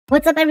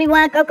What's up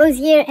everyone, Coco's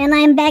here and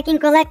I'm back in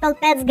Collect All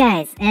Pets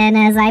guys. And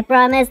as I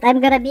promised, I'm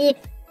gonna be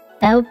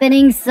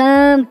opening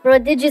some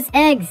Prodigious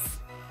eggs.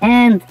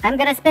 And I'm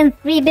gonna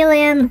spend 3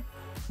 billion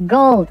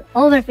gold,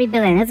 over 3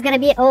 billion. It's gonna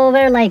be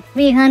over like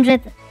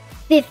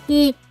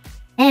 350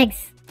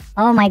 eggs.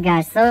 Oh my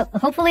gosh, so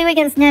hopefully we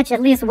can snatch at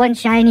least one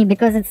shiny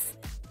because it's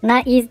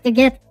not easy to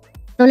get.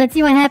 So let's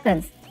see what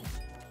happens.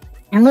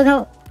 And look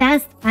how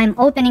fast I'm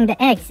opening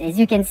the eggs. As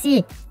you can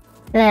see,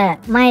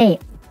 my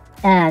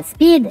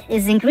speed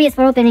is increased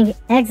for opening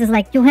eggs is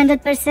like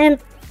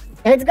 200%. So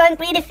it's going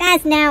pretty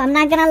fast now, I'm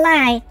not gonna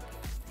lie.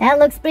 That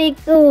looks pretty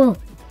cool.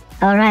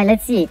 Alright,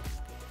 let's see.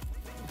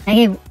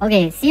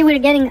 Okay, see, we're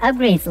getting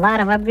upgrades, a lot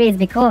of upgrades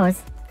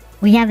because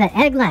we have the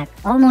egg lock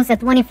almost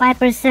at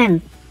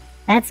 25%.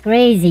 That's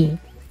crazy.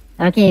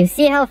 Okay,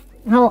 see how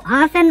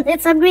often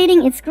it's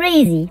upgrading? It's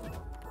crazy.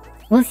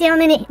 We'll see how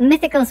many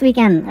mythicals we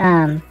can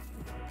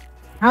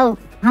how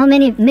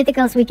many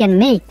mythicals we can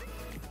make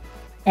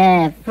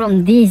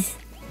from these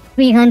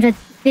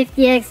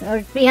 350x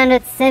or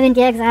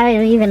 370x. I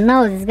don't even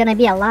know. This is gonna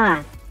be a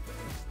lot.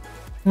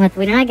 But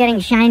we're not getting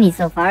shiny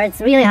so far.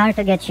 It's really hard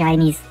to get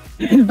shinies.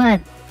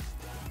 But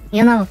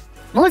you know,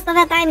 most of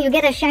the time you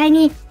get a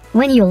shiny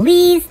when you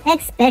least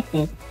expect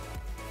it.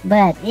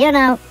 But you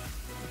know,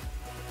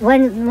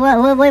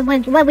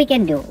 what we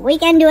can do? We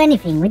can do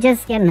anything. We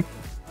just can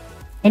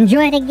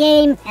enjoy the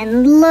game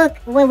and look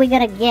what we're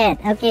gonna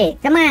get. Okay,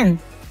 come on.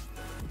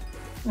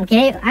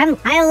 Okay,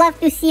 I love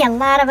to see a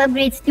lot of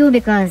upgrades too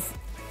because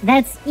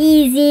that's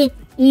easy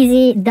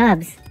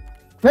dubs.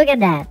 Look at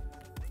that.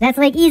 That's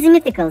like easy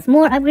mythicals.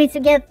 More upgrades you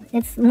get,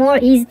 it's more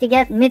easy to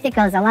get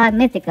mythicals, a lot of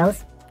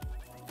mythicals.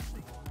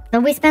 So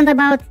we spent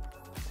about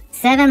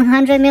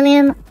 700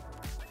 million.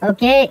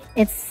 Okay,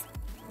 it's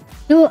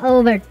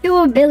over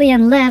 2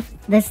 billion left.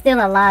 There's still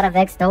a lot of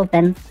X to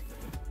open.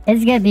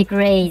 It's gonna be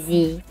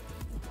crazy.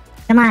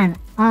 Come on.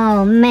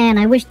 Oh man,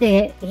 I wish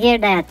to hear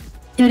that.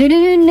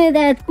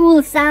 That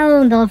cool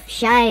sound of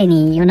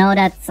shiny. You know,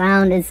 that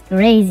sound is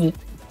crazy.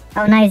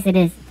 How nice it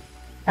is.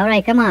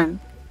 Alright, come on.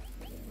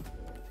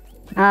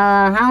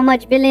 How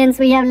much billions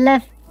we have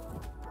left?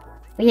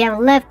 We have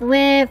left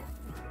with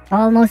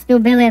almost 2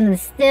 billion.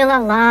 Still a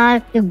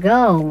lot to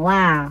go.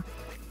 Wow.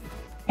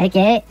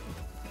 Okay.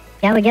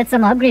 Can we get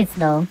some upgrades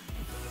though?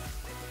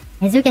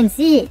 As you can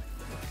see.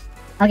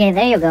 Okay,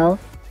 there you go.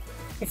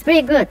 It's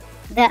pretty good.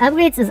 The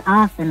upgrades is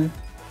often.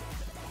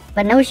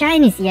 But no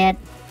shinies yet.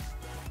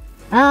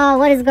 Oh,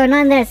 what is going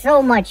on? There's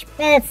so much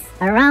pets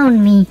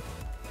around me.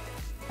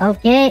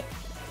 Okay.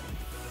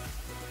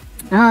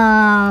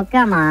 Oh,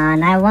 come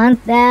on. I want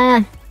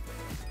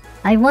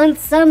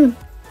some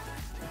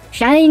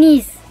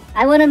shinies.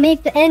 I want to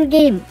make the end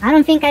game. I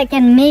don't think I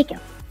can make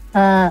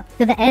to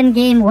the end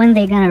game when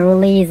they're gonna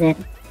release it.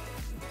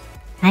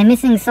 I'm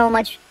missing so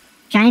much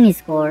shiny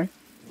score.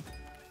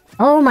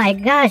 Oh my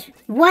gosh.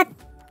 What?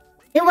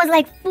 It was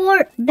like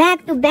 4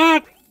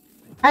 back-to-back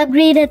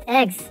upgraded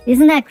eggs.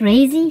 Isn't that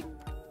crazy?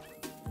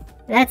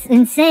 That's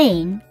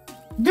insane.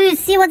 Do you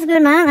see what's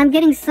going on? I'm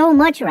getting so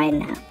much right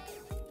now.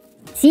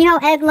 See how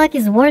egg luck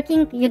is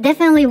working? You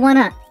definitely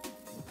wanna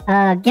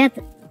get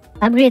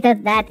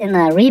upgraded that in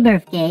a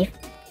rebirth cave.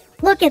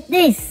 Look at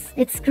this.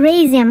 It's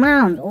crazy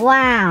amount.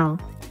 Wow.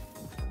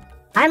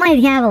 I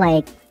might have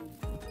like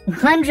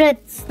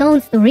 100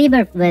 stones to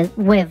rebirth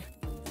with.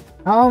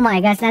 Oh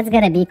my gosh, that's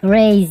gonna be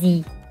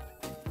crazy.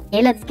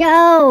 Okay, let's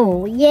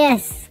go.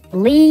 Yes,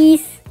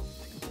 please.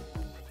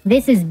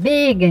 This is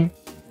big.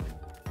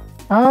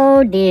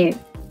 Oh dear.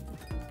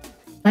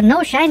 But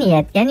no shiny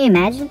yet. Can you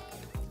imagine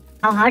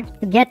how hard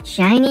to get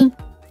shiny?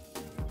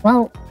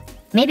 Well,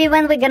 maybe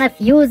when we're gonna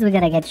fuse, we're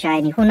gonna get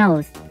shiny. Who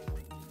knows?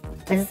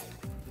 Because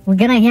we're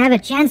gonna have a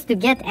chance to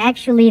get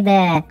actually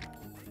the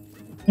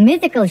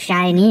mythical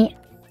shiny,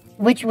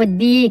 which would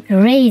be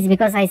crazy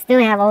because I still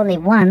have only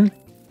one.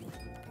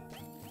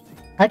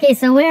 Okay,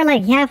 so we're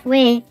like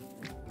halfway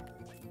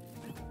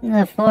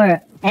for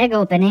egg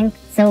opening.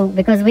 So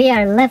because we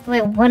are left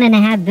with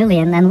 1.5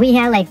 billion and we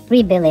have like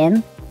 3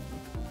 billion.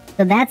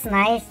 So that's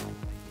nice.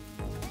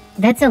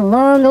 That's a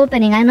long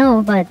opening, I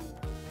know, but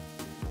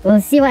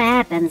we'll see what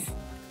happens.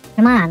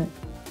 Come on.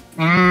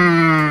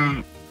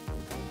 I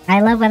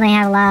love when I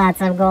have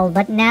lots of gold,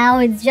 but now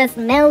it's just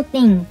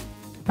melting.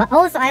 But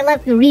also I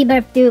love to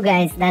rebirth too,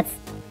 guys. That's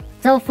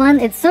so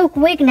fun. It's so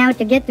quick now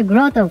to get to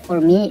Grotto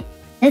for me.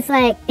 It's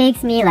like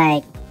takes me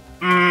like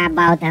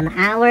about an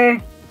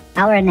hour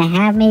and a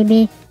half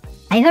maybe.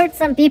 I heard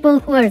some people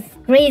who are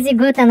crazy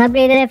good and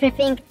upgraded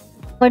everything,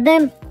 for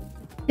them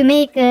to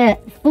make a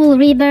full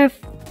rebirth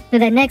to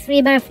the next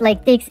rebirth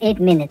like takes 8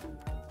 minutes.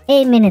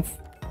 8 minutes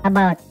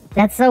about.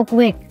 That's so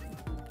quick.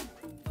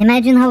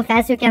 Imagine how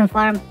fast you can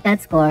farm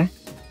that score.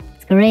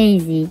 It's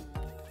crazy.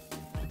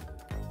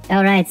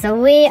 Alright, so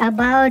we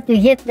about to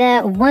hit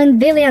the 1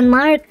 billion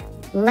mark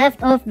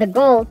left of the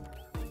gold.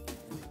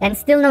 And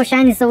still no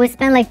shinies, so we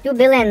spent like 2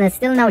 billion and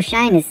still no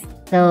shinies.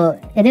 So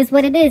it is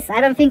what it is.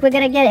 I don't think we're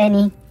gonna get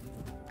any.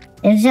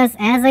 It's just,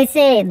 as I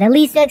say, the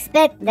least you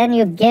expect, then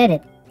you get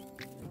it.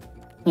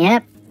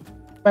 Yep.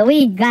 But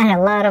we got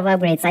a lot of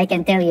upgrades, I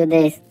can tell you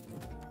this.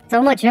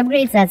 So much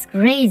upgrades, that's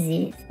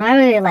crazy. It's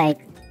probably like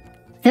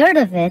third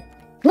of it.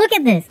 Look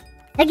at this.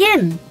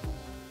 Again.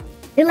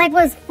 It like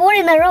was 4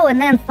 in a row and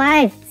then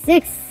 5,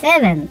 6,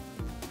 7.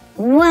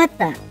 What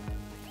the?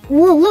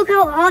 Whoa, look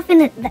how often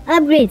the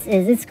upgrades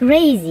is. It's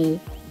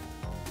crazy.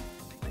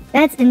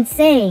 That's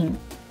insane.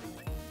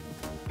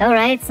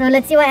 Alright, so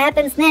let's see what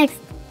happens next.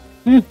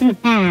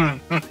 Come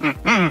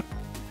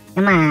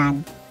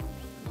on.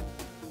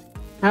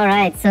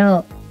 Alright,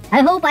 so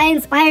I hope I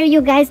inspire you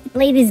guys to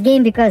play this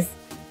game because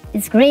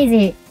it's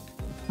crazy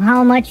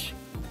how much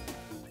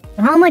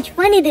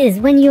fun it is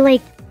when you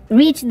like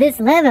reach this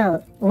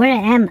level. Where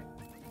am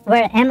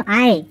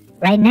I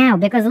right now?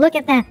 Because look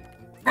at that.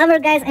 Other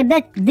guys, I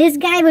bet this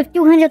guy with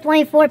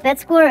 224 pet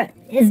score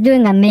is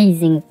doing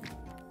amazing.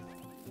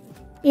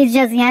 He's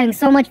just having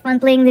so much fun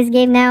playing this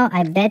game now,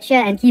 I betcha,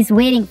 and he's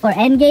waiting for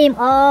endgame.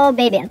 Oh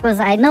baby, because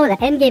I know the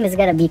endgame is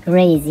gonna be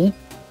crazy.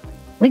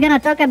 We're gonna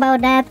talk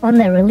about that on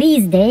the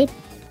release date.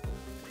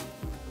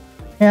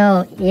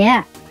 So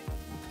yeah.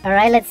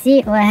 Alright, let's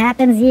see what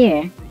happens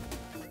here.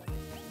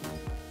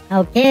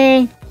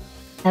 Okay,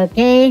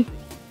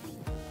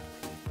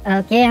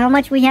 how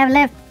much we have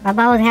left?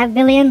 About half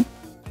billion.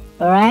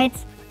 Alright,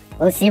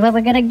 we'll see what we're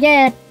gonna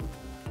get.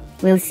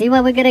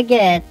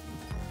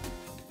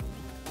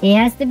 It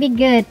has to be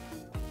good.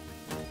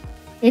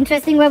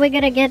 Interesting what we're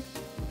gonna get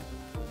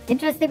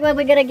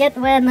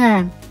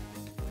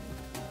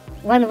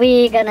when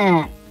we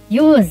gonna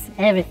use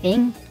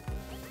everything.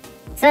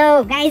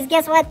 So guys,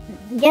 guess what?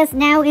 Guess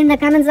now in the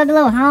comments down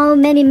below how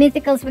many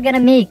mythicals we're gonna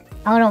make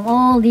out of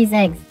all these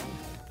eggs.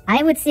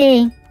 I would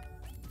say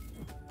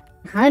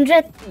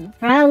 100,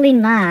 probably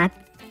not,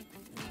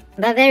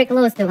 but very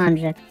close to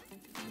 100.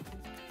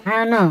 I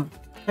don't know,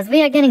 because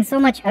we are getting so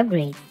much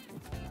upgrades.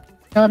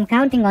 So I'm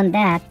counting on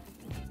that.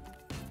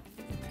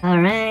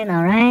 Alright.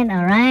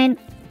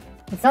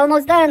 It's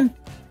almost done.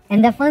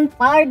 And the fun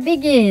part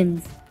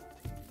begins.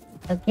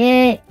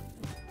 Okay.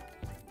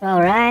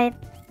 Alright.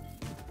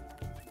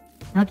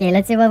 Okay,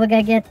 let's see what we're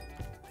gonna get.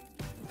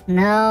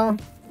 No.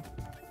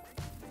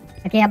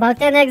 Okay, about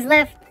 10 eggs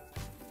left.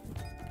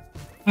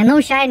 And no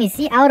shinies.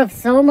 See, out of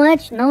so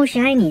much, no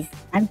shinies.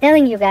 I'm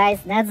telling you guys,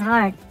 that's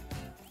hard.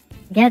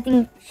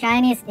 Getting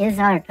shinies is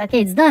hard.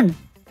 Okay, it's done.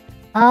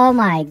 Oh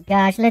my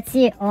gosh, let's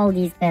see all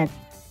these pets.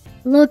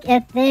 Look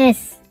at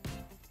this.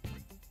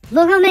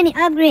 Look how many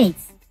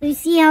upgrades. Do you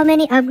see how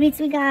many upgrades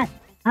we got?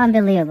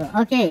 Unbelievable.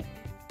 Okay,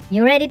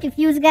 you ready to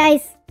fuse,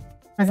 guys?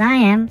 Because I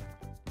am.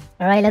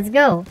 Alright, let's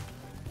go.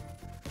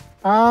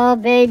 Oh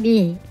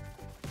baby.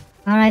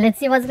 Alright, let's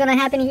see what's gonna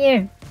happen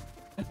here.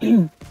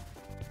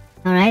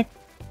 Alright,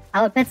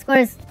 our pet score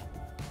is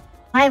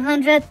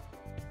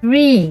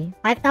 503.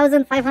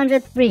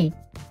 5,503.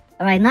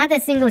 Alright, not a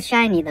single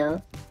shiny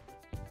though.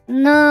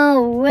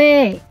 No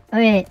way.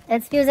 Okay,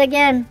 let's fuse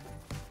again.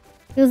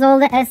 Fuse all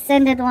the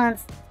ascended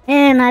ones.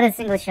 And not a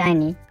single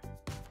shiny.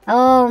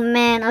 Oh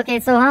man. Okay,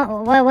 so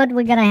what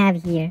we gonna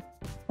have here?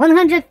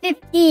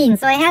 115.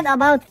 So I had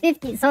about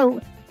 50.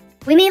 So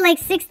we made like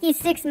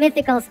 66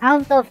 mythicals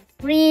out of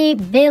 3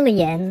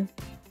 billion.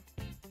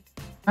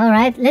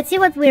 Alright, let's see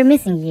what we're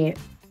missing here.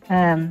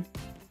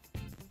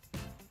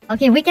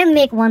 Okay, we can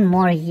make one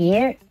more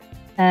here.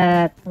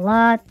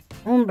 Plot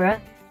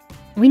Umbra.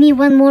 We need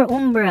one more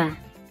Umbra.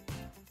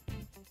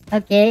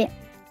 Okay.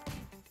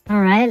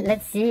 Alright,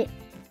 let's see.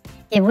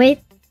 Okay, wait.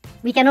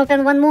 We can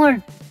open one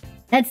more.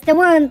 That's the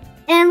one.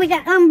 And we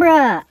got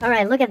Umbra.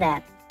 Alright, look at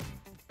that.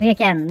 We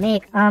can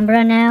make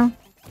Umbra now.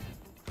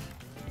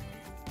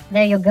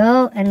 There you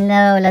go. And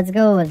now let's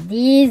go with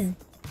these.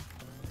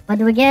 What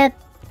do we get?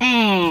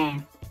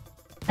 Bam.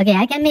 Okay,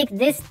 I can make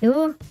this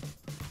too.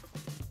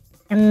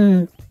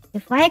 And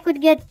if I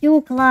could get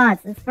 2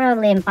 clots, it's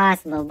probably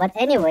impossible. But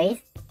anyways,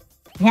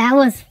 that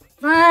was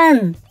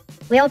fun.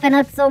 We opened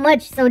up so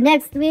much. So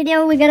next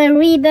video, we're gonna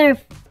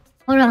rebirth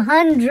for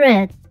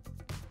 100.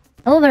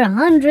 Over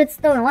 100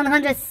 stones.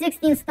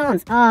 116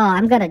 stones. Oh,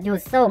 I'm gonna do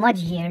so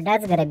much here.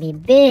 That's gonna be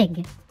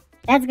big.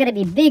 That's gonna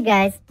be big,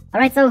 guys.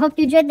 Alright, so hope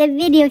you enjoyed the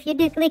video. If you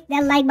did, click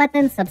that like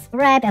button,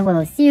 subscribe, and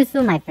we'll see you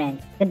soon, my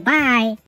friends. Goodbye.